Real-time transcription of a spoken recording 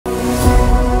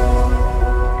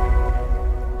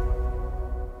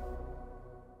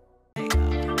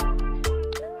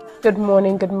good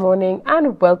morning,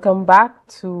 and welcome back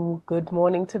to Good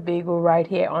Morning Tobago right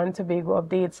here on Tobago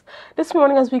Updates. This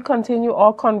morning, as we continue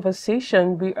our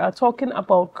conversation, we are talking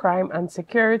about crime and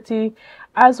security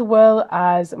as well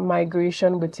as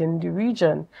migration within the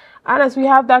region. And as we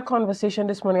have that conversation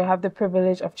this morning, I have the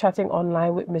privilege of chatting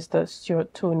online with Mr. Sherwin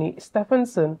Toyne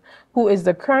Stephenson, who is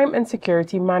the Crime and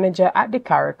Security Manager at the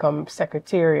CARICOM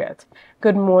Secretariat.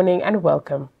 Good morning and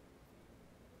welcome.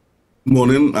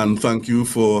 Morning, and thank you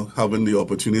for having the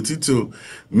opportunity to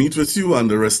meet with you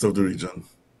and the rest of the region.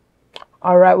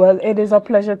 All right, well, it is a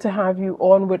pleasure to have you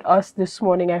on with us this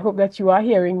morning. I hope that you are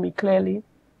hearing me clearly.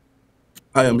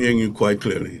 I am hearing you quite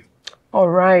clearly. All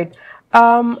right.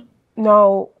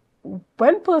 Now,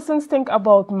 when persons think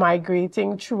about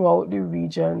migrating throughout the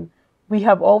region, we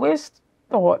have always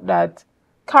thought that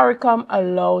CARICOM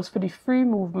allows for the free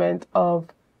movement of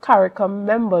CARICOM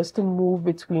members to move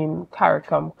between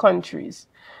CARICOM countries.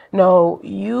 Now,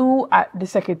 you at the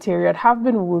Secretariat have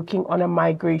been working on a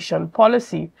migration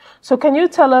policy. So can you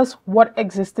tell us what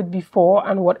existed before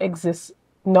and what exists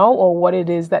now, or what it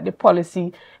is that the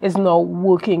policy is now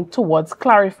working towards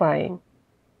clarifying?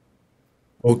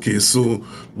 Okay, so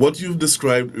what you've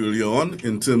described earlier on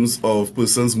in terms of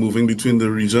persons moving between the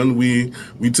region, we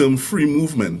term free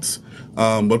movement.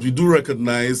 But we do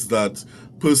recognize that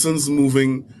persons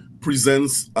moving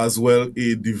presents as well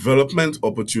a development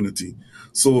opportunity.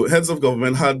 So heads of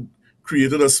government had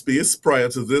created a space prior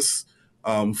to this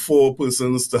for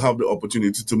persons to have the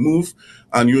opportunity to move.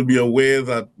 And you'll be aware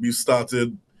that we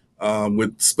started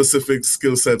with specific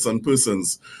skill sets and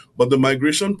persons. But the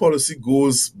migration policy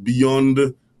goes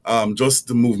beyond just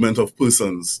the movement of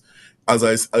persons. As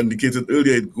I indicated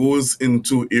earlier, it goes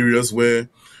into areas where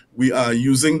we are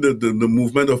using the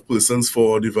movement of persons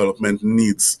for development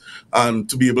needs, and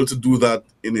to be able to do that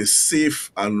in a safe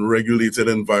and regulated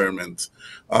environment.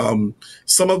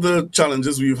 Some of the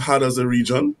challenges we've had as a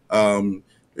region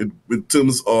in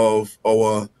terms of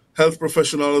our health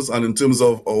professionals and in terms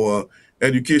of our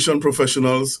education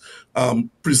professionals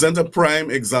present a prime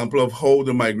example of how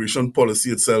the migration policy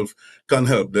itself can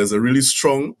help. There's a really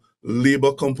strong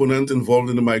labor component involved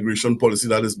in the migration policy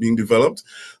that is being developed.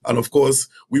 And of course,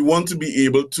 we want to be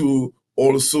able to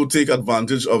also take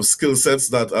advantage of skill sets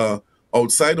that are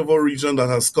outside of our region, that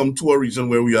has come to our region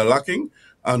where we are lacking.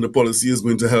 And the policy is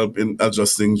going to help in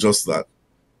adjusting just that.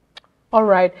 All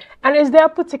right. And is there a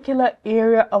particular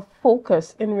area of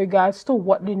focus in regards to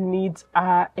what the needs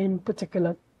are in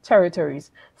particular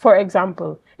territories? For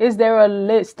example, is there a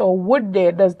list, or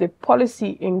does the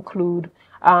policy include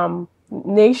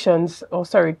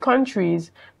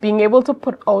countries being able to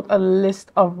put out a list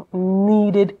of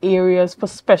needed areas for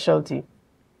specialty?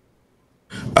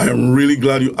 I am really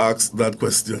glad you asked that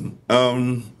question.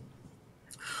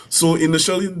 So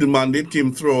initially, the mandate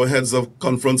came through our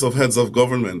conference of heads of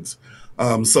government.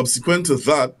 Subsequent to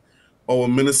that, our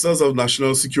ministers of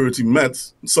national security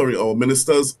our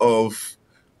ministers of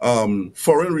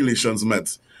foreign relations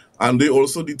met. And they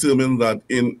also determined that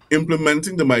in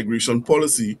implementing the migration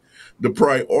policy, the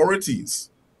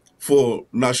priorities for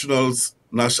nationals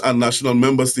and national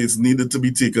member states needed to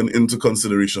be taken into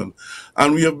consideration.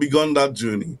 And we have begun that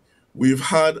journey. We've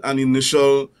had an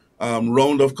initial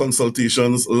round of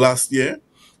consultations last year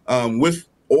with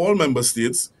all member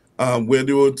states where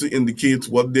they were to indicate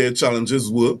what their challenges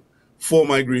were for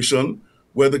migration,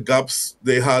 where the gaps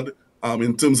they had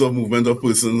in terms of movement of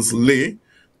persons lay,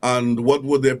 and what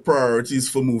were their priorities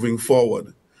for moving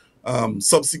forward.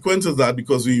 Subsequent to that,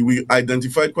 because we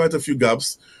identified quite a few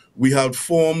gaps, we have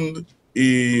formed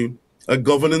a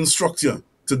governance structure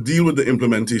to deal with the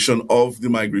implementation of the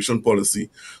migration policy.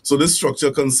 So this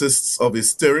structure consists of a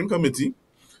steering committee,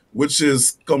 which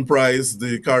is comprised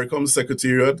the CARICOM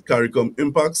Secretariat, CARICOM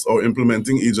Impacts, or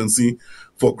Implementing Agency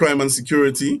for Crime and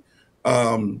Security,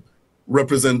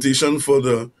 representation for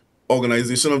the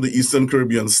Organization of the Eastern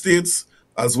Caribbean States,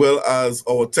 as well as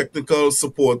our technical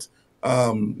support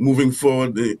moving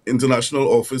forward, the International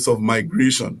Office of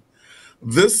Migration.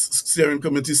 This steering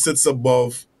committee sits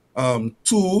above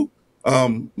two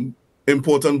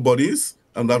important bodies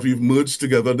and that we've merged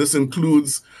together. This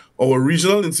includes our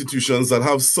regional institutions that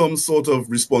have some sort of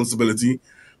responsibility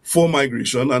for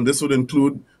migration, and this would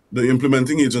include the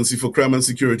Implementing Agency for Crime and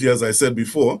Security, as I said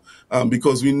before,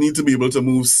 because we need to be able to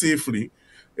move safely.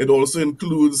 It also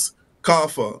includes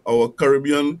CARFA, our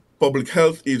Caribbean Public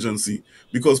Health Agency,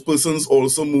 because persons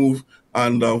also move.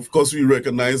 And of course, we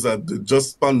recognize that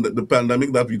the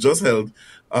pandemic that we just held,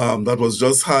 that was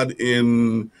just had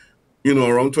in,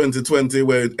 around 2020,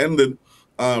 where it ended,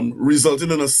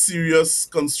 resulted in a serious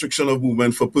constriction of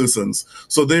movement for persons.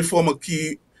 So they form a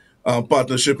key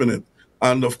partnership in it.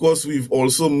 And of course, we've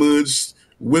also merged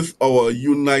with our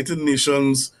United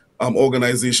Nations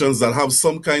organizations that have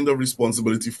some kind of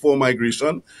responsibility for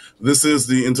migration. This is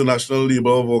the International Labour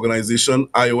Organization,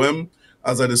 IOM,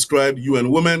 as I described, UN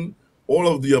Women, all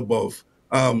of the above.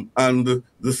 And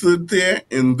the third tier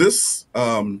in this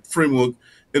framework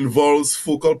involves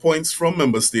focal points from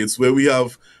member states, where we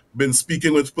have been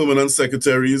speaking with permanent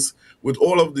secretaries, with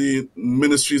all of the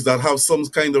ministries that have some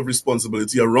kind of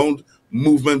responsibility around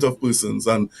movement of persons.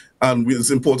 And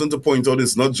it's important to point out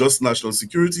it's not just national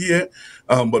security here,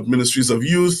 but ministries of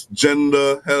youth,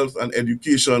 gender, health, and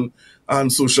education,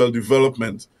 and social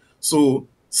development. So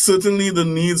certainly the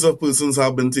needs of persons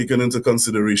have been taken into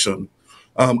consideration.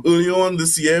 Earlier on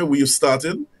this year, we've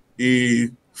started a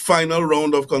final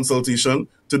round of consultation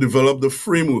to develop the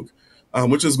framework,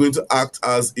 which is going to act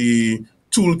as a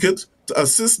toolkit to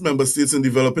assist member states in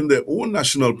developing their own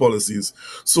national policies.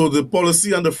 So the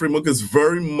policy and the framework is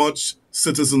very much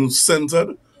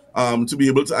citizen-centered, to be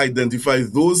able to identify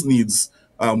those needs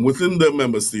within the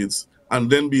member states and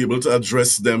then be able to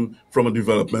address them from a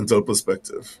developmental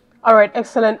perspective. All right,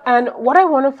 excellent. And what I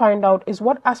want to find out is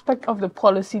what aspect of the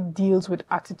policy deals with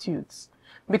attitudes?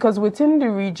 Because within the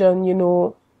region,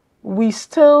 we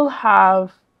still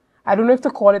have, I don't know if to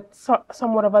call it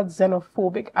somewhat of a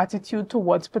xenophobic attitude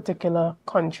towards particular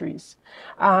countries.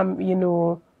 I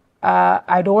don't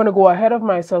want to go ahead of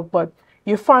myself, but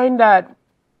you find that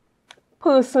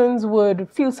persons would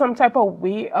feel some type of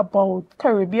way about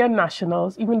Caribbean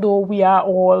nationals, even though we are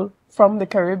all from the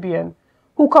Caribbean,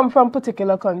 who come from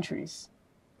particular countries.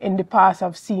 In the past,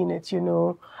 I've seen it,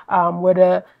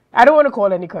 whether, I don't want to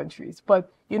call any countries,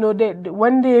 but,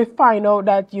 when they find out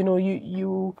that,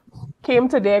 you came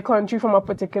to their country from a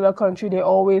particular country, they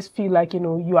always feel like,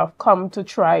 you have come to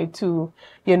try to,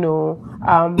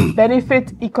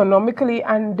 benefit economically,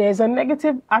 and there's a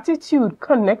negative attitude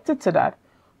connected to that.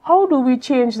 How do we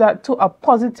change that to a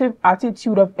positive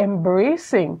attitude of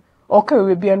embracing our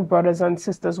Caribbean brothers and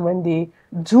sisters when they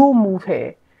do move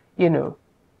here, And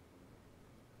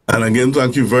again,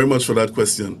 thank you very much for that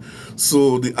question.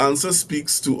 So the answer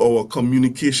speaks to our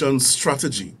communication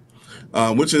strategy,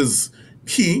 which is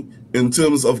key in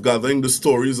terms of gathering the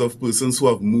stories of persons who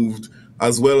have moved,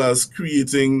 as well as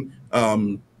creating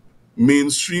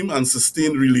mainstream and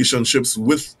sustained relationships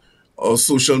with our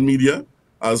social media,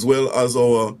 as well as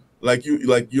our, like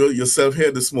yourself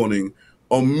here this morning,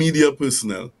 our media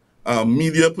personnel.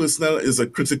 Media personnel is a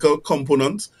critical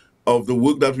component of the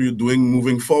work that we're doing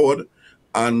moving forward.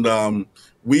 And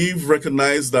we've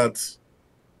recognized that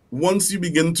once you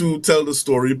begin to tell the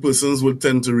story, persons will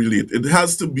tend to relate. It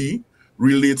has to be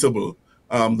relatable.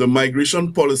 The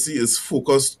migration policy is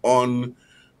focused on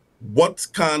what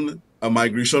can a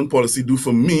migration policy do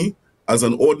for me as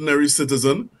an ordinary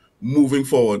citizen moving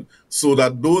forward, so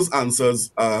that those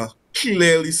answers are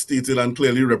clearly stated and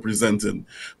clearly represented.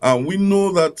 We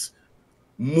know that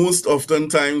most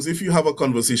oftentimes, if you have a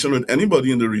conversation with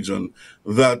anybody in the region,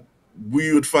 that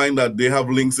we would find that they have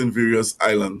links in various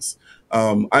islands.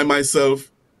 I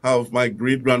myself have my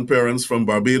great-grandparents from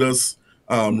Barbados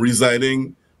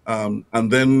residing,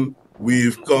 and then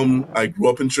I grew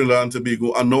up in Trinidad and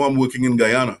Tobago, and now I'm working in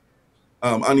Guyana.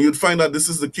 And you'd find that this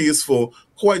is the case for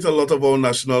quite a lot of our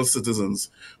national citizens.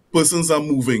 Persons are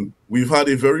moving. We've had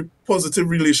a very positive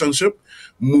relationship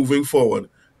moving forward.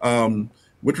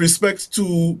 With respect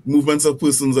to movements of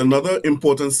persons, another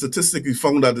important statistic we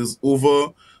found that is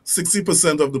over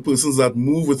 60% of the persons that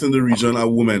move within the region are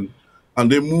women.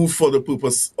 And they move for the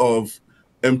purpose of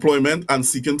employment and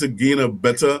seeking to gain a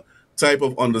better type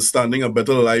of understanding, a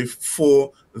better life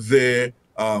for their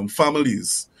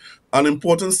families. An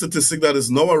important statistic that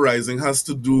is now arising has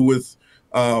to do with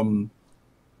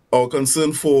our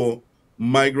concern for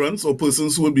migrants or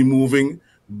persons who will be moving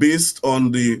based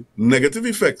on the negative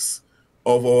effects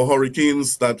of our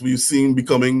hurricanes that we've seen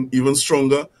becoming even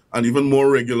stronger and even more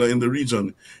regular in the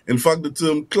region. In fact, the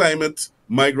term climate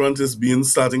migrant is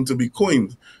starting to be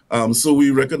coined. So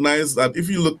we recognize that if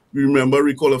you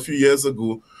recall a few years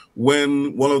ago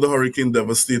when one of the hurricanes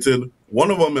devastated one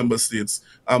of our member states,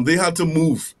 they had to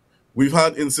move. We've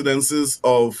had incidences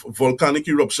of volcanic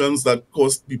eruptions that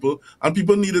caused people, and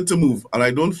people needed to move. And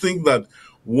I don't think that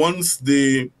once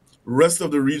the rest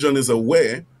of the region is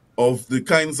aware of the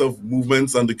kinds of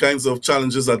movements and the kinds of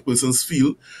challenges that persons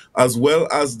feel, as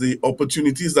well as the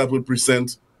opportunities that will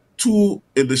present to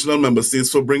additional member states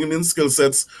for bringing in skill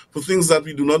sets for things that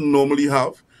we do not normally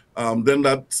have, then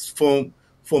that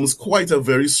forms quite a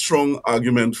very strong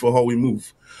argument for how we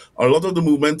move. A lot of the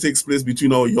movement takes place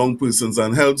between our young persons,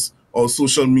 and helps our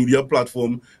social media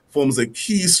platform forms a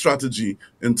key strategy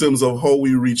in terms of how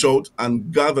we reach out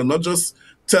and gather not just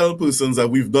tell persons that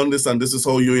we've done this and this is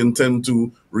how you intend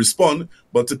to respond,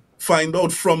 but to find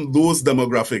out from those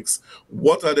demographics,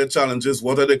 what are their challenges,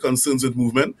 what are their concerns with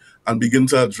movement, and begin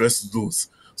to address those.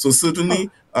 So certainly,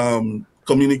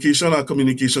 communication, our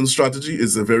communication strategy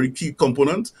is a very key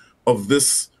component of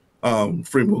this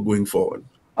framework going forward.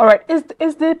 All right.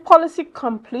 Is the policy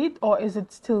complete or is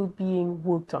it still being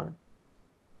worked on?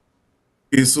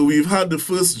 Okay, so we've had the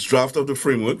first draft of the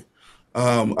framework,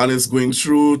 and it's going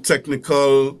through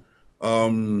technical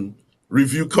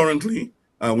review currently.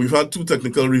 We've had 2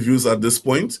 technical reviews at this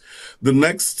point. The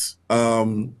next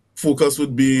focus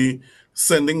would be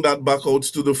sending that back out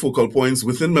to the focal points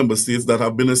within member states that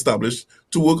have been established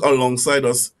to work alongside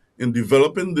us in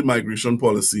developing the migration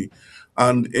policy.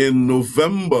 And in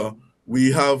November,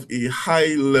 we have a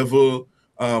high-level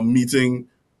meeting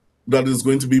that is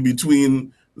going to be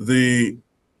between the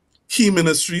key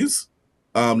ministries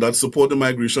that support the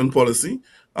migration policy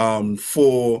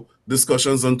for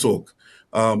discussions and talk.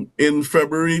 In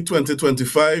February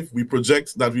 2025, we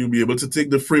project that we'll be able to take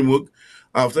the framework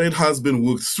after it has been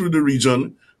worked through the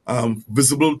region,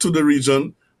 visible to the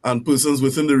region, and persons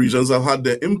within the regions have had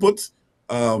their input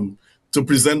to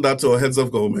present that to our heads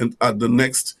of government at the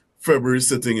next February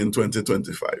sitting in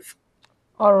 2025.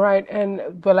 All right,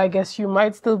 and well, I guess you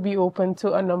might still be open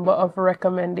to a number of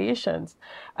recommendations.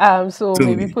 So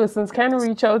maybe Certainly. persons can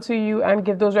reach out to you and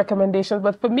give those recommendations.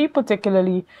 But for me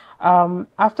particularly,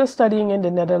 after studying in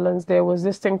the Netherlands, there was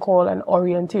this thing called an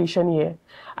orientation year.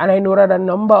 And I know that a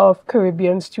number of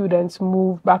Caribbean students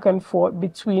move back and forth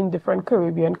between different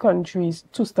Caribbean countries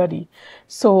to study.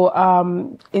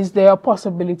 So is there a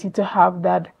possibility to have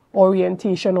that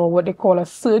orientation or what they call a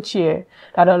search year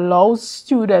that allows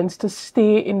students to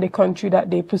stay in the country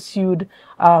that they pursued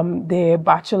their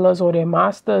bachelor's or their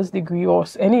master's degree or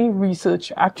any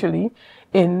research actually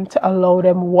in, to allow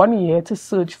them 1 year to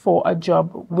search for a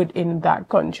job within that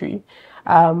country,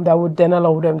 that would then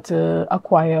allow them to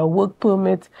acquire a work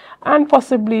permit and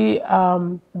possibly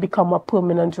become a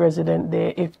permanent resident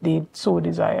there if they so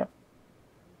desire.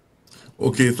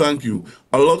 Okay, thank you.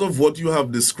 A lot of what you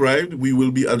have described, we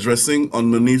will be addressing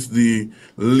underneath the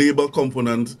labor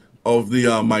component of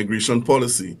the migration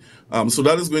policy. So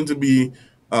that is going to be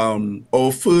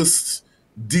our first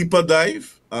deeper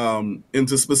dive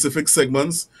into specific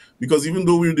segments, because even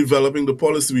though we're developing the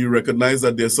policy, we recognize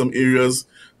that there's some areas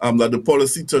that the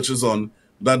policy touches on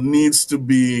that needs to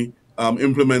be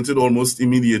implemented almost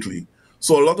immediately.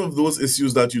 So a lot of those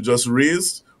issues that you just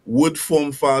raised would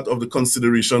form part of the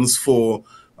considerations for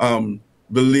the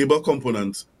labor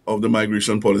component of the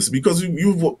migration policy, because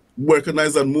you've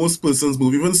recognized that most persons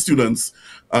move, even students,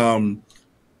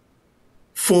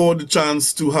 for the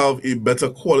chance to have a better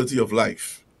quality of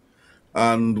life.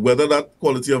 And whether that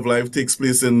quality of life takes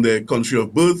place in their country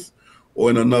of birth or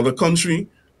in another country,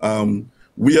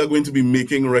 we are going to be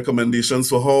making recommendations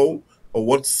for how or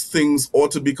what things ought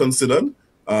to be considered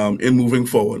in moving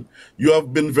forward. You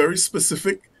have been very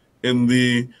specific in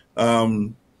the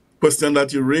question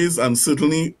that you raised, and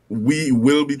certainly we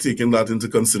will be taking that into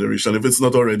consideration if it's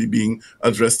not already being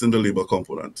addressed in the labor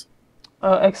component.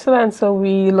 Excellent. So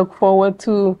we look forward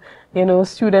to,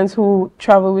 students who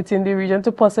travel within the region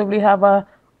to possibly have a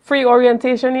free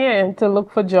orientation year and to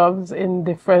look for jobs in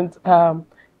different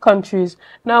countries.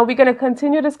 Now we're going to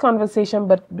continue this conversation,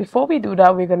 but before we do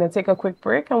that, we're going to take a quick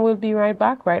break and we'll be right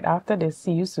back right after this.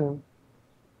 See you soon.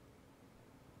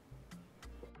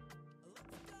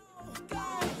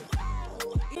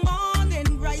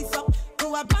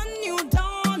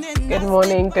 Good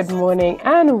morning,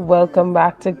 and welcome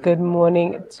back to Good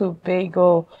Morning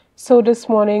Tobago. So this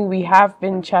morning we have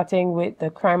been chatting with the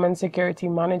Crime and Security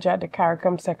Manager at the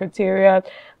CARICOM Secretariat,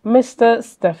 Mr.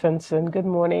 Stephenson. Good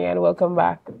morning and welcome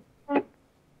back.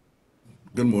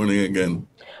 Good morning again.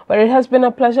 Well, it has been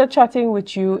a pleasure chatting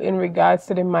with you in regards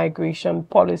to the migration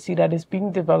policy that is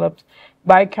being developed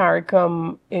by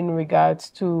CARICOM in regards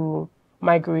to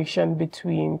migration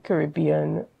between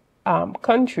Caribbean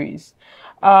countries.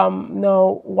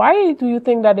 Now, why do you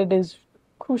think that it is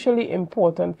crucially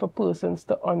important for persons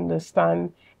to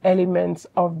understand elements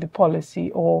of the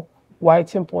policy, or why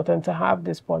it's important to have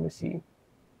this policy?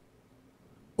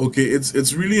 Okay,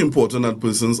 it's really important that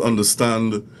persons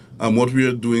understand what we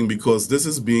are doing, because this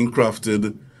is being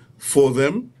crafted for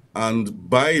them and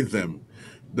by them.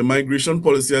 The migration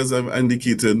policy, as I've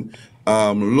indicated,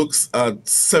 looks at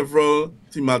several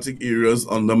thematic areas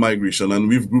under migration, and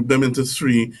we've grouped them into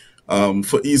 3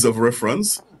 for ease of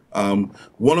reference.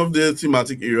 One of the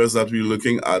thematic areas that we're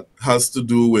looking at has to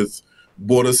do with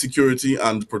border security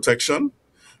and protection.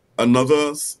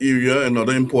 Another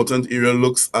important area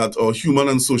looks at our human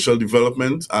and social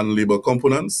development and labor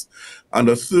components. And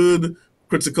a third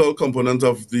critical component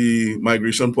of the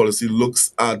migration policy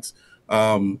looks at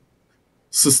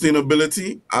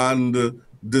sustainability and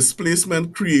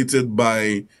displacement created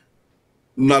by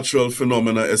natural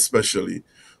phenomena, especially.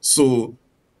 So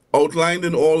outlined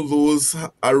in all those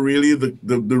are really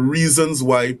the reasons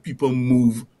why people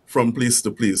move from place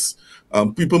to place.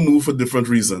 People move for different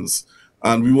reasons.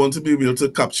 And we want to be able to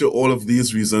capture all of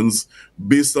these reasons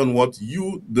based on what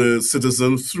you, the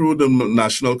citizen, through the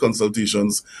national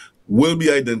consultations, will be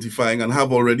identifying and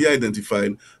have already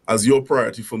identified as your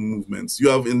priority for movements. You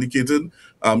have indicated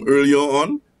earlier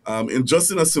on, in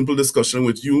a simple discussion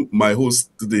with you, my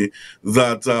host today,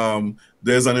 that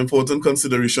there's an important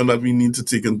consideration that we need to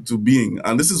take into being.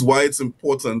 And this is why it's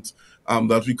important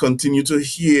that we continue to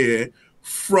hear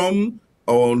from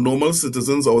our normal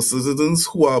citizens, our citizens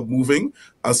who are moving,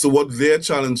 as to what their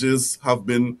challenges have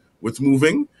been with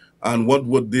moving and what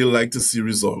would they like to see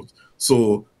resolved.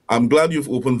 So I'm glad you've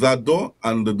opened that door,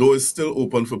 and the door is still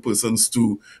open for persons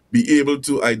to be able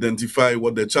to identify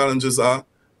what their challenges are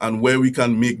and where we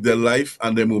can make their life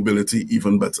and their mobility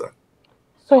even better.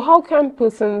 So how can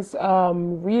persons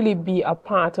really be a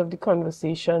part of the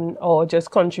conversation or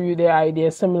just contribute their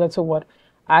ideas similar to what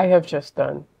I have just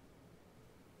done?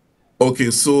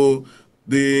 Okay, so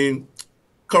the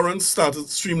current started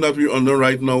stream that we're under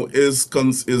right now is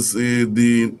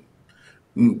the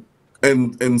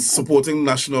and supporting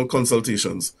national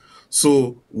consultations.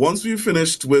 So once we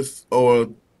finished with our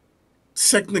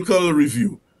technical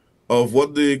review of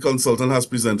what the consultant has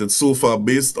presented so far,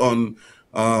 based on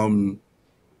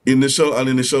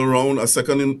initial round, a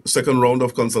second round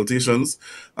of consultations,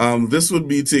 this would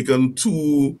be taken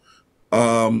to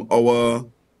our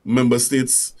member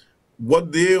states.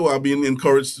 What they are being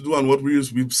encouraged to do and what we will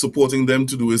be supporting them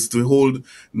to do is to hold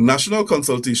national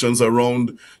consultations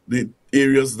around the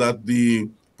areas that the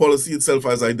policy itself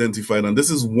has identified. And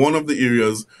this is one of the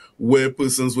areas where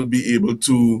persons will be able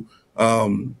to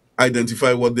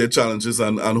identify what their challenges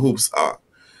and hopes are.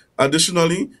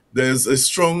 Additionally, there's a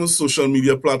strong social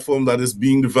media platform that is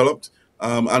being developed,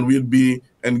 and we'll be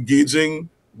engaging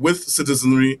with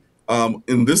citizenry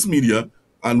in this media,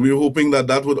 and we're hoping that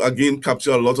that would again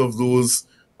capture a lot of those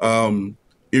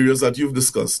areas that you've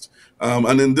discussed.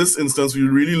 And in this instance,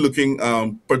 we're really looking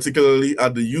particularly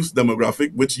at the youth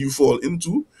demographic, which you fall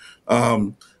into,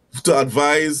 to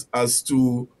advise as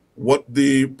to what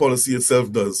the policy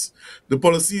itself does. The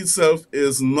policy itself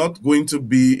is not going to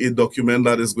be a document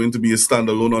that is going to be a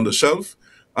standalone on the shelf,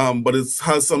 but it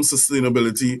has some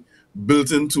sustainability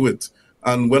built into it.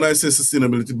 And when I say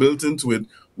sustainability built into it,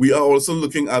 we are also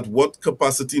looking at what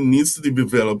capacity needs to be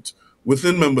developed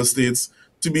within member states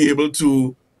to be able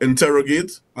to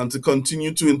interrogate and to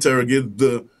continue to interrogate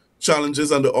the challenges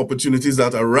and the opportunities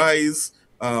that arise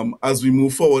as we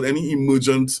move forward, any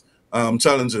emergent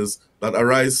challenges that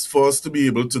arise, for us to be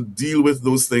able to deal with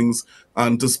those things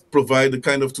and to provide the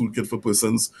kind of toolkit for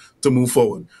persons to move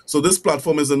forward. So this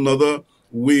platform is another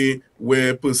way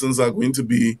where persons are going to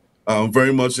be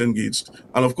very much engaged.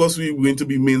 And of course, we're going to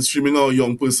be mainstreaming our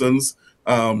young persons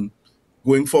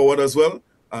going forward as well.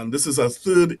 And this is a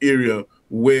third area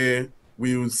where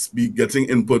we will be getting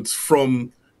input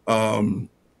from the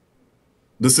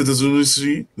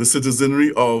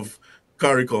citizenry of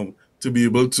CARICOM to be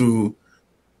able to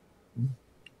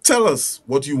tell us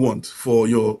what you want for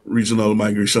your regional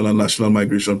migration and national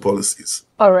migration policies.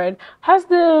 All right. Has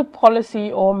the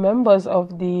policy or members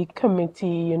of the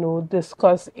committee,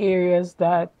 discussed areas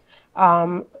that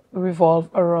revolve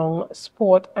around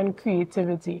sport and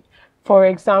creativity? For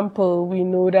example, we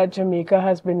know that Jamaica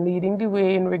has been leading the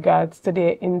way in regards to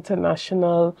their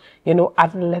international,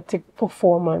 athletic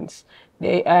performance.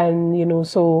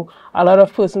 So a lot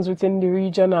of persons within the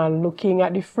region are looking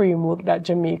at the framework that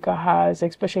Jamaica has,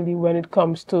 especially when it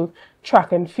comes to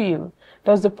track and field.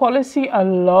 Does the policy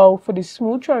allow for the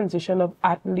smooth transition of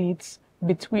athletes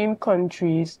between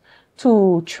countries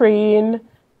to train,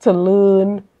 to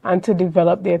learn, and to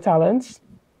develop their talents?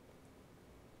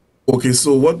 Okay,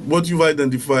 so what you've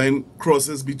identified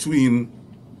crosses between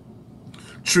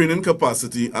training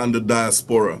capacity and the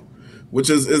diaspora, which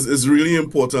is really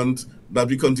important that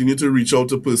we continue to reach out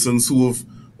to persons who have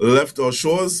left our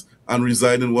shores and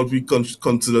reside in what we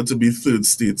consider to be third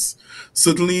states.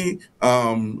 Certainly,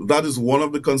 that is one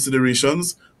of the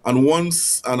considerations. And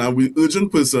I will urging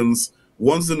persons,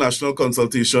 once the national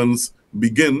consultations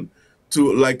begin,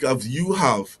 to, like as you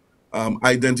have,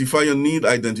 identify your need,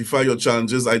 identify your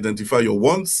challenges, identify your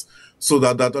wants, so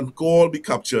that that can all be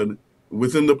captured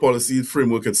within the policy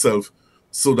framework itself,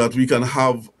 so that we can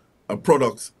have a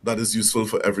product that is useful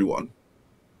for everyone.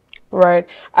 Right.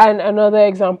 And another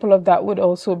example of that would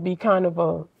also be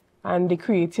Carnival and the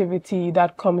creativity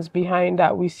that comes behind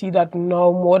that. We see that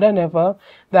now more than ever,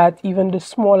 that even the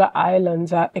smaller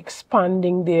islands are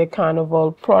expanding their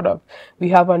Carnival product. We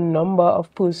have a number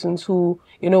of persons who,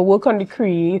 work on the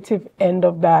creative end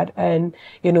of that and,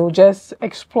 just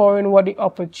exploring what the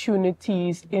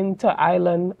opportunities,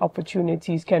 inter-island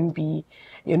opportunities can be,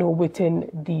 within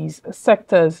these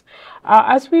sectors.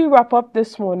 As we wrap up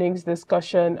this morning's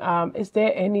discussion, is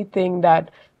there anything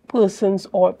that persons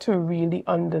ought to really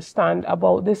understand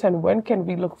about this, and when can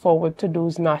we look forward to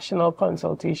those national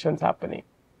consultations happening?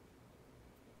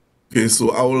 Okay,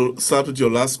 so I will start with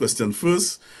your last question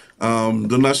first.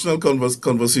 The national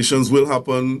conversations will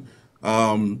happen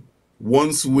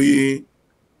once we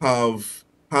have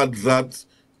had that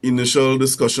initial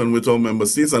discussion with our member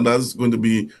states, and that's going to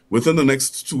be within the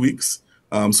next 2 weeks.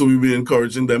 So we'll be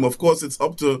encouraging them. Of course, it's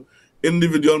up to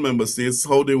individual member states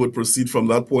how they would proceed from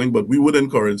that point, but we would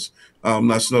encourage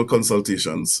national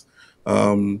consultations.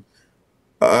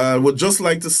 I would just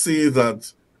like to say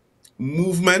that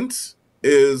movement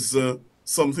is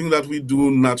something that we do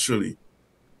naturally,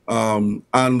 and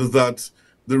that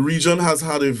the region has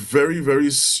had a very,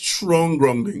 very strong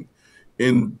grounding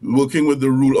in working with the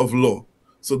rule of law.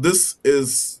 So this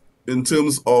is in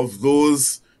terms of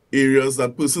those areas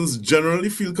that persons generally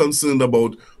feel concerned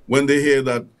about when they hear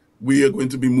that we are going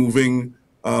to be moving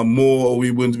more, or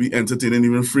we're going to be entertaining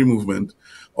even free movement.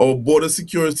 Our border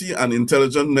security and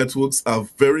intelligence networks are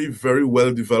very, very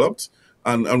well developed,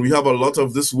 and we have a lot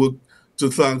of this work to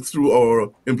thank through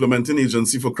our implementing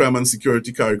agency for crime and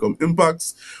security, CARICOM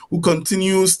Impacts, who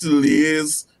continues to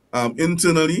liaise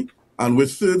internally and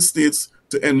with third states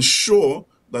to ensure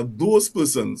that those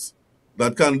persons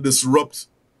that can disrupt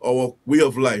our way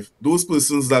of life, those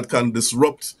persons that can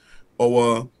disrupt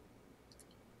our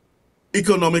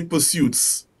economic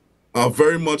pursuits are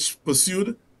very much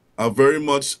pursued, are very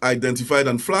much identified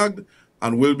and flagged,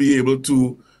 and will be able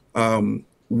to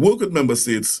work with member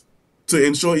states to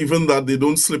ensure even that they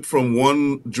don't slip from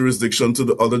one jurisdiction to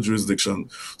the other jurisdiction.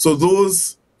 So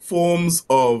those forms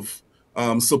of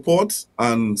support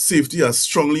and safety are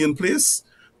strongly in place.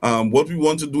 What we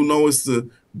want to do now is to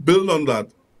build on that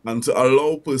and to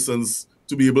allow persons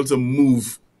to be able to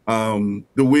move the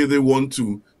way they want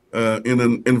to in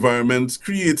an environment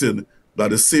created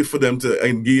that is safe for them to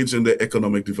engage in their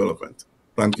economic development.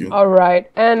 Thank you. All right.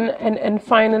 And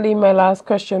finally, my last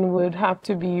question would have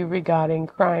to be regarding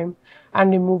crime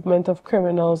and the movement of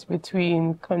criminals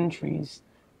between countries.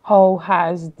 How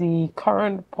has the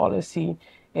current policy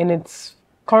in its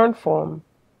current form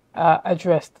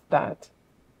addressed that?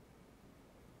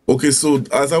 Okay, so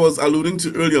as I was alluding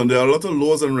to earlier on, there are a lot of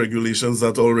laws and regulations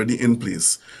that are already in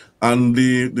place, and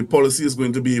the policy is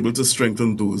going to be able to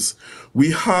strengthen those.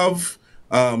 We have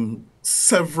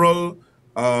several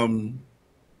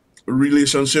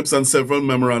relationships and several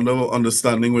memorandum of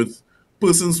understanding with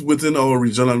persons within our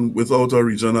region and without our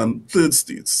region and third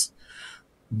states.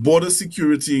 Border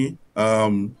security,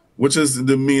 which is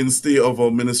the mainstay of our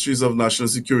ministries of national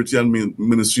security and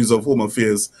ministries of home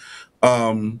affairs,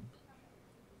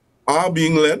 are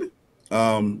being led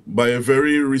by a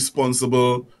very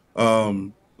responsible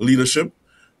leadership,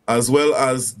 as well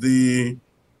as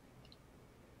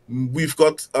we've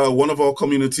got one of our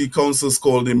community councils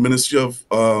called the Ministry of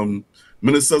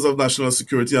Ministers of National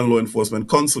Security and Law Enforcement,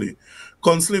 CONSLI.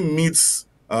 CONSLI meets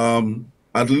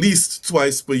at least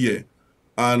twice per year,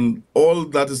 and all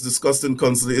that is discussed in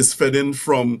CONSLI is fed in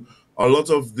from a lot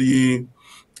of the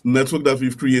network that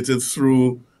we've created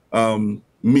through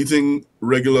meeting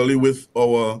regularly with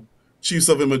our chiefs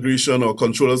of immigration or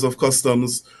controllers of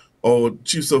customs or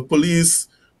chiefs of police,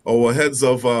 our heads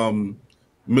of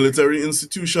military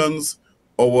institutions,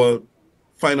 our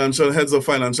heads of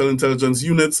financial intelligence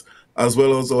units, as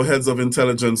well as our heads of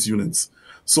intelligence units.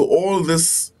 So all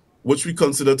this, which we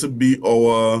consider to be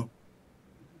our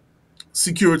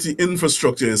security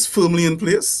infrastructure, is firmly in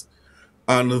place,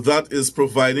 and that is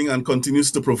providing and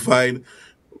continues to provide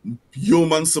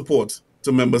human support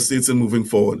to member states in moving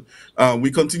forward. We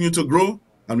continue to grow,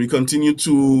 and we continue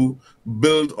to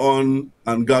build on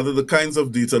and gather the kinds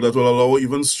of data that will allow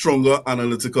even stronger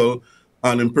analytical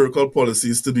and empirical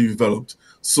policies to be developed.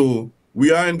 So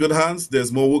we are in good hands.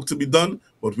 There's more work to be done,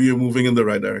 but we are moving in the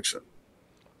right direction.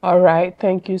 All right.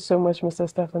 Thank you so much, Mr.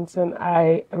 Stephenson.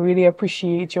 I really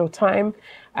appreciate your time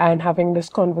and having this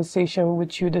conversation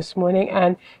with you this morning.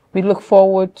 And we look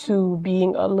forward to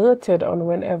being alerted on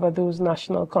whenever those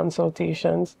national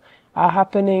consultations are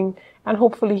happening, and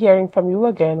hopefully hearing from you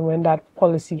again when that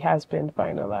policy has been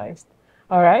finalized.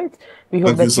 All right. We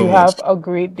hope Thank you that you so much. have a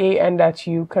great day and that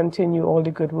you continue all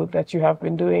the good work that you have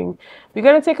been doing. We're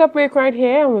going to take a break right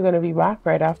here and we're going to be back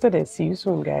right after this. See you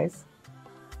soon, guys.